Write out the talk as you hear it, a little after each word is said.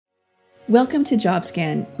Welcome to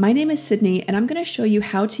Jobscan. My name is Sydney, and I'm going to show you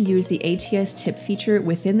how to use the ATS Tip feature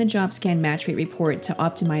within the Jobscan match rate report to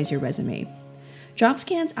optimize your resume.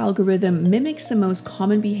 Jobscan's algorithm mimics the most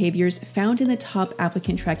common behaviors found in the top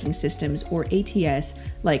applicant tracking systems, or ATS,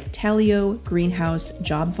 like Talio, Greenhouse,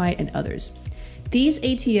 JobVite, and others. These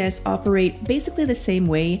ATS operate basically the same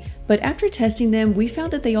way, but after testing them, we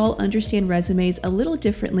found that they all understand resumes a little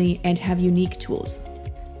differently and have unique tools.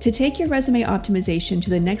 To take your resume optimization to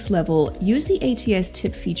the next level, use the ATS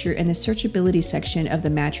Tip feature in the searchability section of the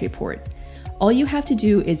match report. All you have to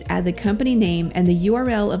do is add the company name and the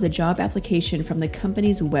URL of the job application from the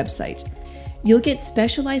company's website. You'll get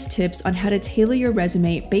specialized tips on how to tailor your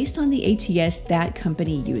resume based on the ATS that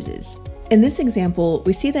company uses. In this example,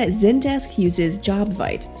 we see that Zendesk uses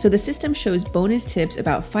JobVite, so the system shows bonus tips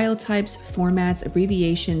about file types, formats,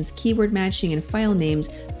 abbreviations, keyword matching, and file names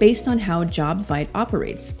based on how JobVite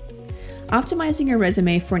operates. Optimizing your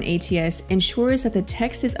resume for an ATS ensures that the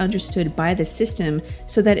text is understood by the system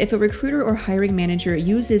so that if a recruiter or hiring manager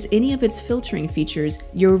uses any of its filtering features,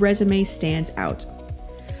 your resume stands out.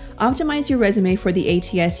 Optimize your resume for the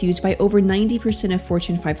ATS used by over 90% of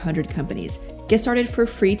Fortune 500 companies. Get started for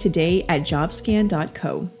free today at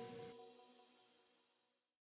jobscan.co.